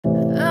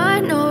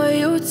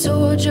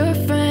told your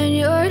friend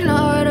you're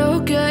not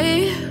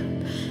okay,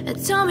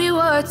 and tell me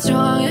what's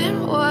wrong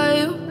and why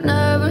you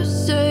never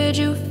said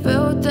you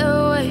felt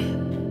that way.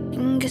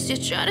 And guess you're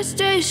trying to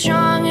stay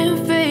strong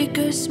and fake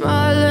a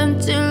smile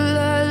until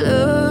I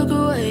look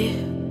away.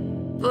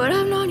 But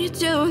I've known you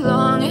too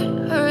long,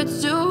 it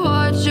hurts to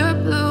watch your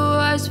blue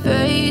eyes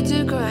fade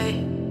to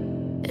gray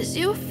as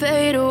you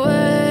fade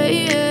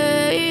away,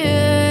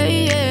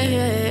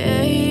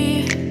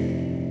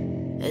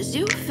 as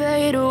you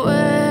fade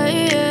away.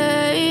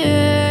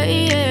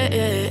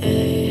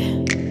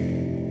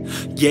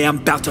 Yeah, I'm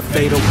about to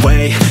fade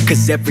away,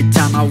 cause every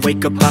time I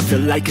wake up I feel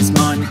like it's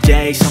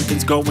Monday.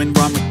 Something's going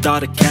wrong with all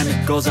the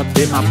chemicals up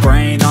in my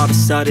brain. All of a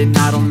sudden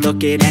I don't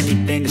look at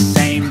anything the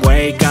same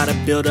way. Gotta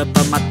build up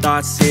of my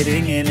thoughts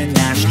sitting in an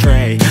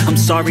ashtray. I'm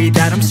sorry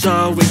that I'm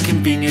so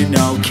inconvenient,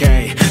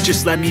 okay.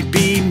 Just let me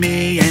be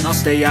me and I'll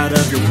stay out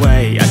of your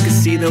way. I can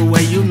see the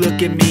way you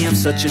look at me, I'm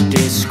such a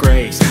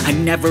disgrace. I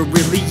never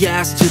really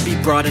asked to be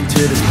brought into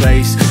this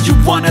place. You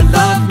wanna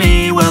love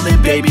me? Well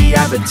then baby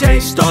have a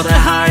taste. All the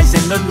highs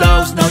and the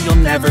lows, no you'll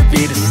never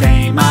be the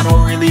same. I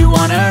don't really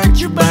wanna hurt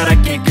you but I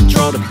can't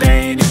control the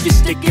pain. If you're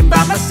sticking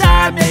by my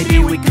side maybe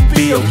we could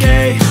be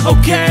okay.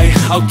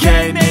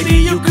 Okay, maybe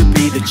you could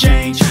be the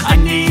change I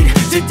need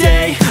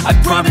today. I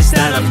promise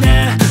that I've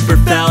never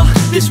felt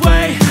this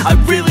way. I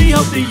really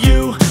hope that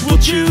you will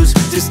choose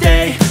to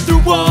stay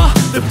through all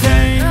the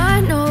pain.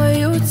 I know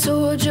you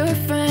told your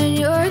friend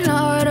you're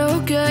not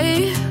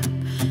okay,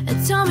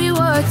 and tell me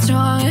what's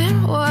wrong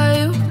and why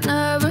you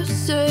never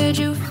said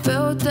you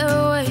felt that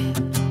way.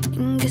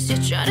 And guess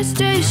you're trying to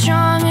stay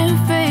strong and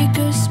fake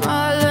a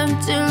smile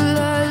until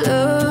I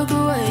look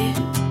away.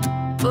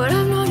 But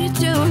I've known you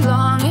too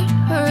long, it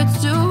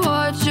hurts to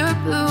watch your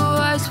blue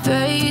eyes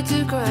fade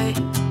to gray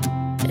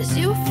as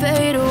you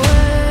fade away,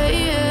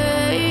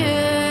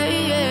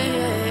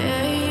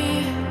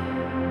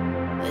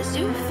 as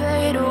you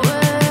fade away,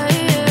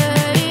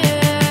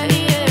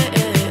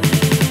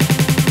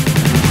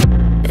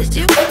 as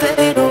you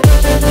fade away.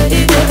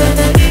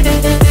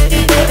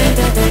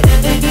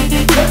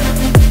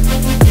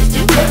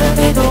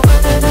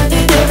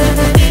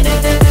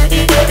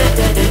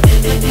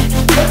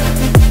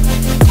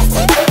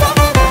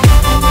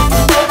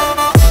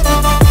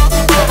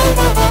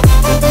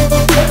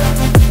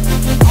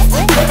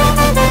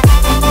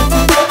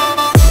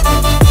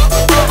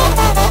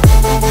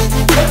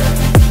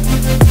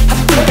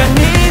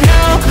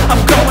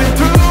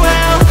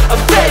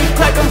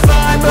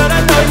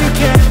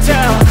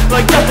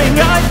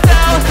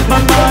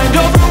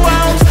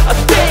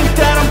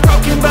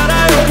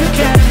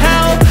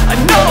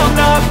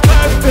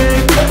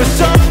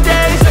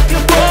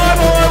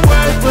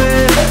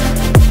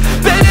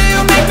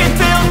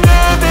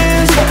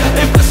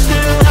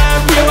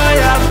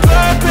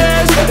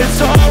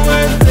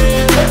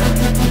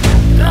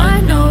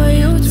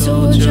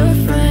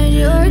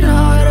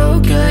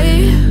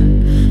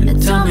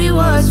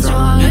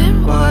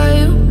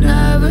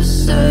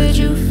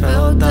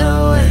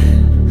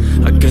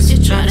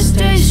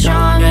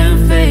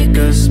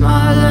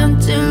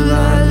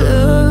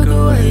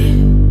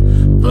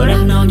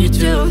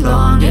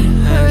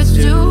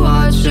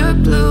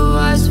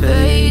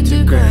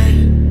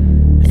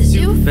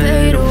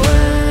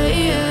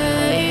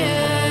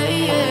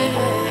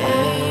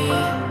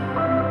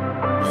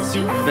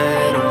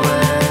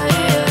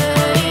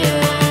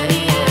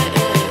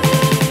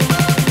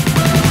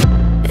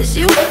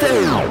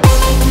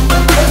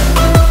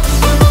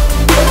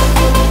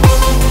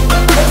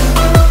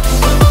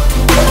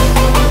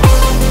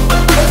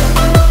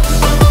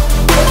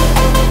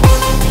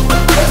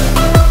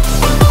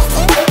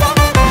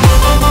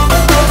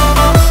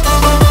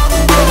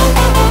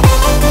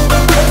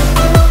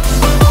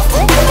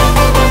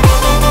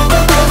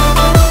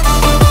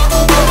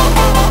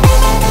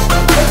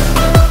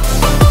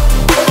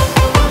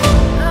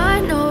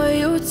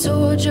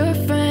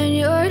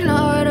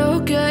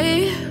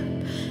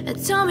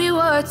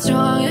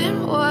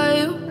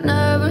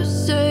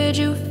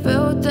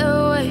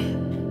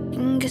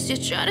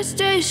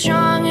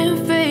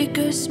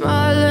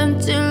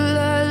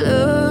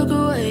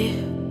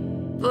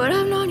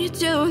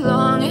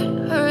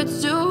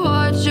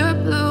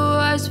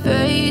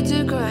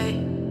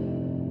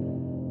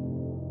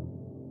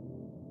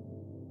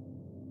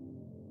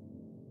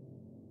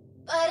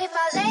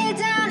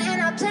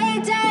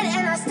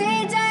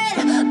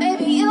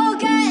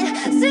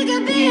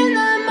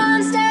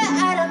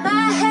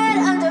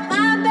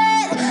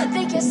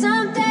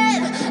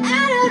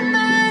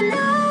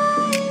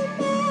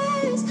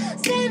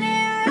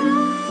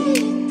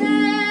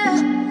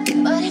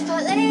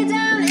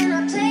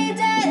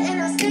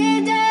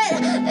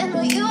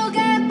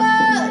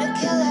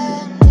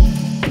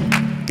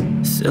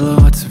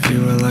 Silhouettes of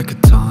you are like a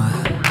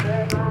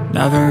taunt.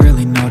 Never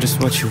really know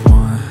just what you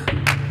want.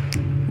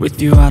 With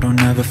you I don't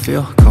ever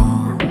feel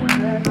calm.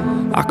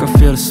 I can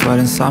feel the sweat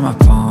inside my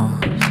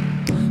palms.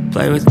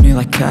 Play with me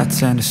like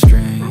cats and a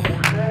string.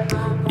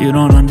 You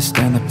don't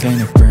understand the pain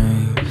it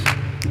brings.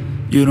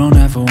 You don't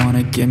ever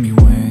wanna give me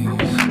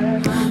wings.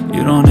 You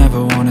You don't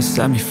ever wanna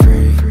set me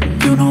free.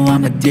 You know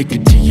I'm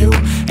addicted to you,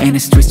 and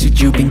it's twisted,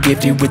 you've been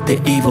gifted with the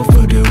evil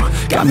voodoo.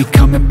 Got me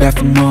coming back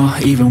for more,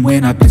 even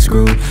when I've been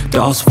screwed.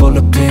 Dolls full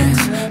of pins,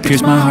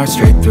 pierce my heart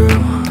straight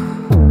through.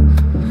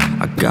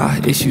 I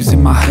got issues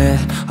in my head,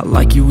 I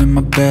like you in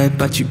my bed,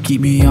 but you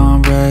keep me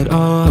on red.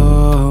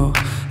 Oh,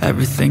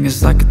 everything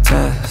is like a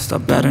test, I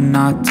better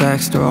not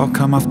text or I'll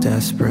come off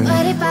desperate.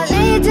 But if I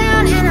lay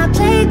down and I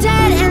play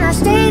dead and I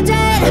stay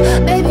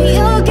dead, baby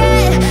you'll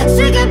get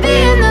sick of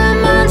being the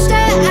monster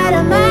out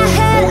of my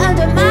head,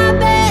 under my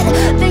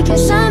bed, thinking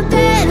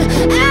something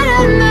out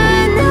of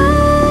my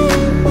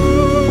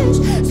nightmares,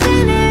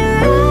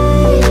 standing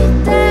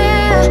right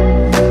there.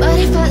 But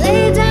if I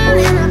lay down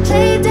and I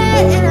play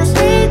dead and I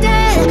stay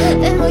dead,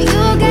 then will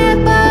you get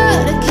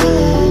bored of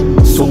killing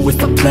me? So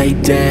if I play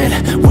dead,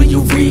 will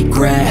you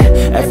regret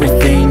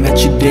everything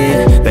that you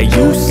did, that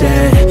you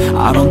said?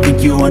 I don't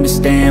think you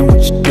understand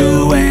what you're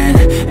doing,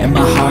 and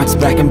my heart's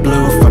black and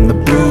blue from the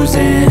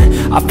bruising.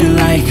 I feel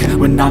like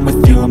when I'm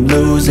with you I'm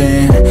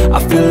losing. I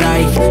feel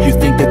like you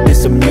think that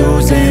this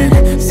amusing,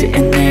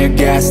 sitting there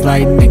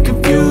gaslighting and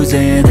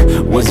confusing.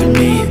 Was it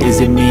me? Is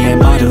it me?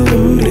 Am I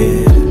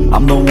deluded?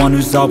 I'm the one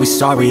who's always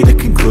sorry, the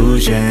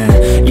conclusion,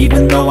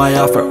 even though I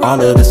offer all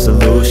of the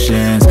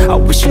solutions. I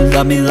wish you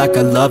loved me like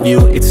I love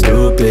you, it's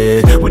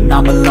stupid. When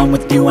I'm alone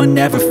with you I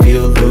never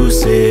feel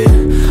lucid.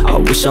 I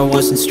wish I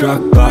wasn't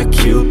struck by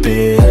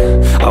Cupid.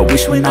 I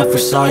wish when I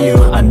first saw you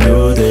I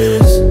knew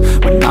this.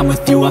 When I'm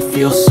with you I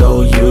feel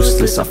so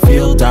useless, I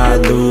feel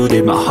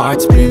diluted, my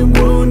heart's been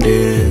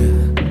wounded.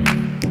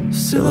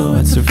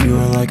 Silhouettes of you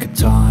are like a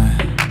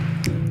taunt,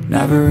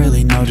 never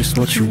really know just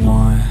what you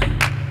want.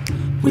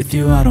 With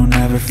you I don't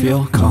ever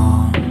feel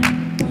calm,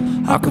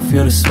 I can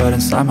feel the sweat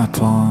inside my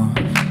palms.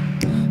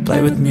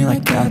 Play with me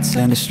like cats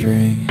and a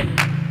string,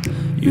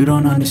 you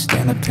don't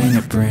understand the pain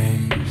it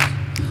brings.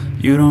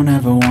 You don't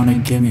ever wanna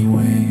give me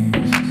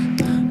wings,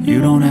 you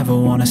don't ever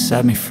wanna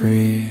set me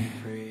free.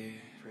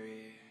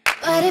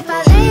 But if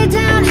I lay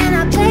down and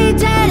I play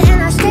dead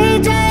and I stay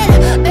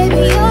dead,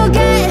 baby you'll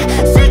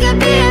get sick of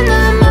being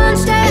the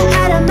monster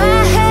out of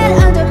my head,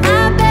 under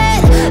my bed,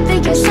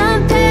 thinking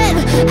something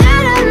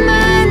out of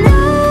my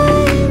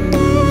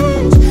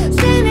nightmares,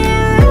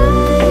 standing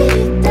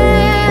right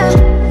there.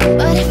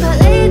 But if I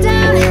lay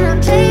down and I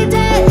play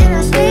dead and I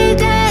stay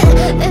dead,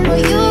 then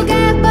will you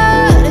get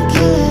bored of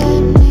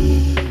killing me?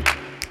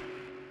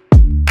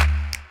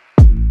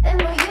 Then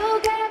will you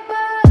get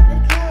bored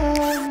of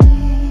killing me?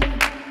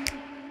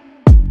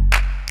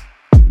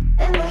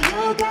 And will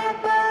you get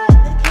bored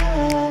of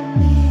killing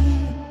me?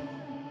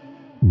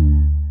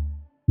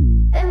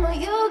 And will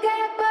you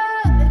get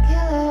bored of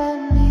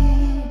killing me?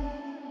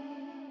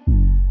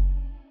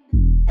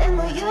 And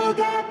will you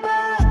get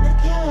bored of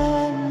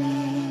killing me?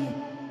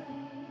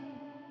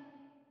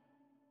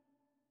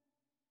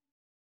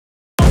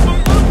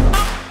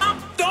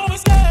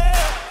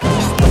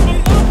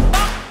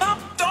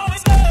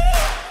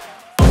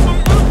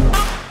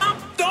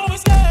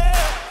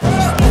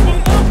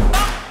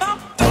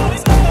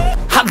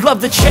 I love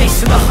the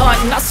chase and the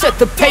hunt, and I set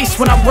the pace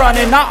when I'm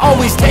running. I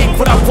always take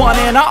what I want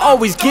and I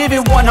always give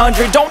it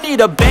 100. Don't need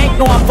a bank,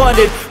 no I'm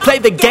funded. Play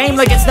the game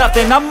like it's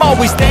nothing, I'm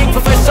always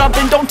thankful for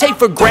something. Don't take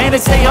for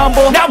granted, stay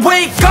humble. Now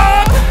wake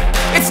up,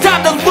 it's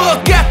time to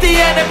look at the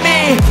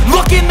enemy.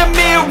 Look in the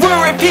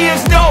mirror if he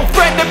is no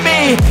friend to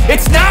me.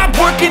 It's not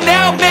working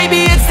out,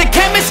 maybe it's the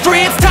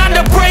chemistry. It's time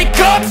to break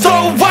up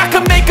so I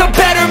can make a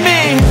better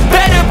me.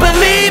 Better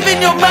believe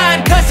in your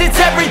mind, cause it's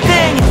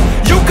everything.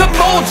 You can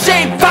mold,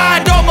 shape,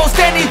 find almost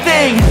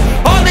anything.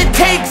 All it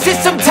takes is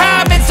some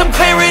time and some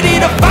clarity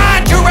to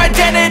find your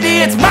identity.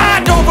 It's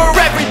mind over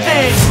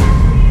everything.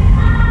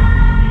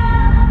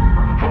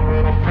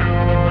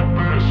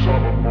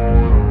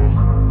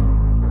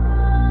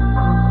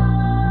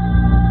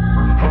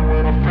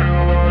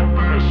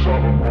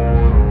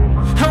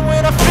 And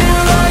when I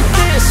feel like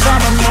this,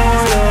 I'm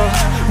immortal.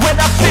 When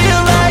I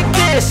feel like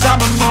this, I'm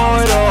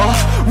immortal.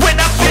 When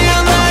I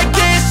feel like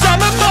this,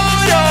 I'm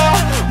immortal.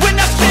 When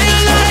I feel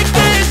like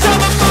this,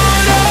 I'm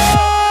immortal.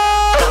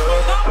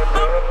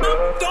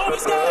 Don't be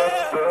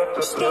scared.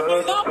 Just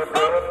open up.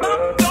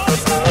 Don't be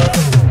scared.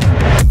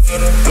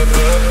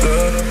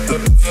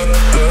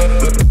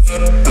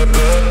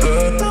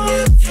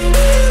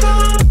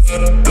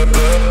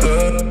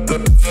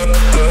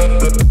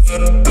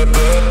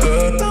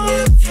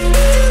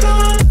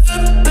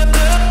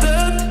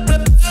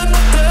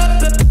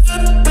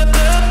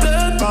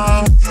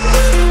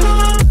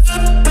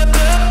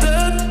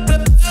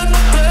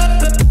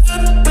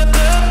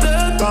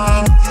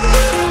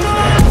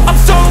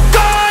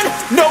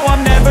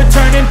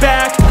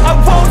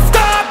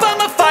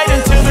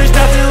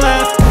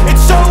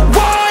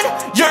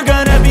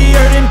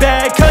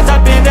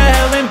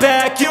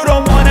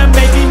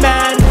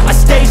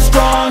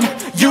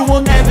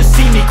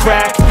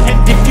 Crack.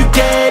 And if you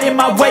get in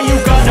my way, you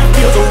gonna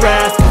feel the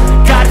wrath.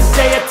 Gotta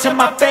say it to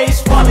my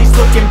face while he's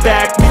looking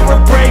back.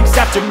 Mirror breaks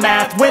after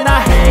math. When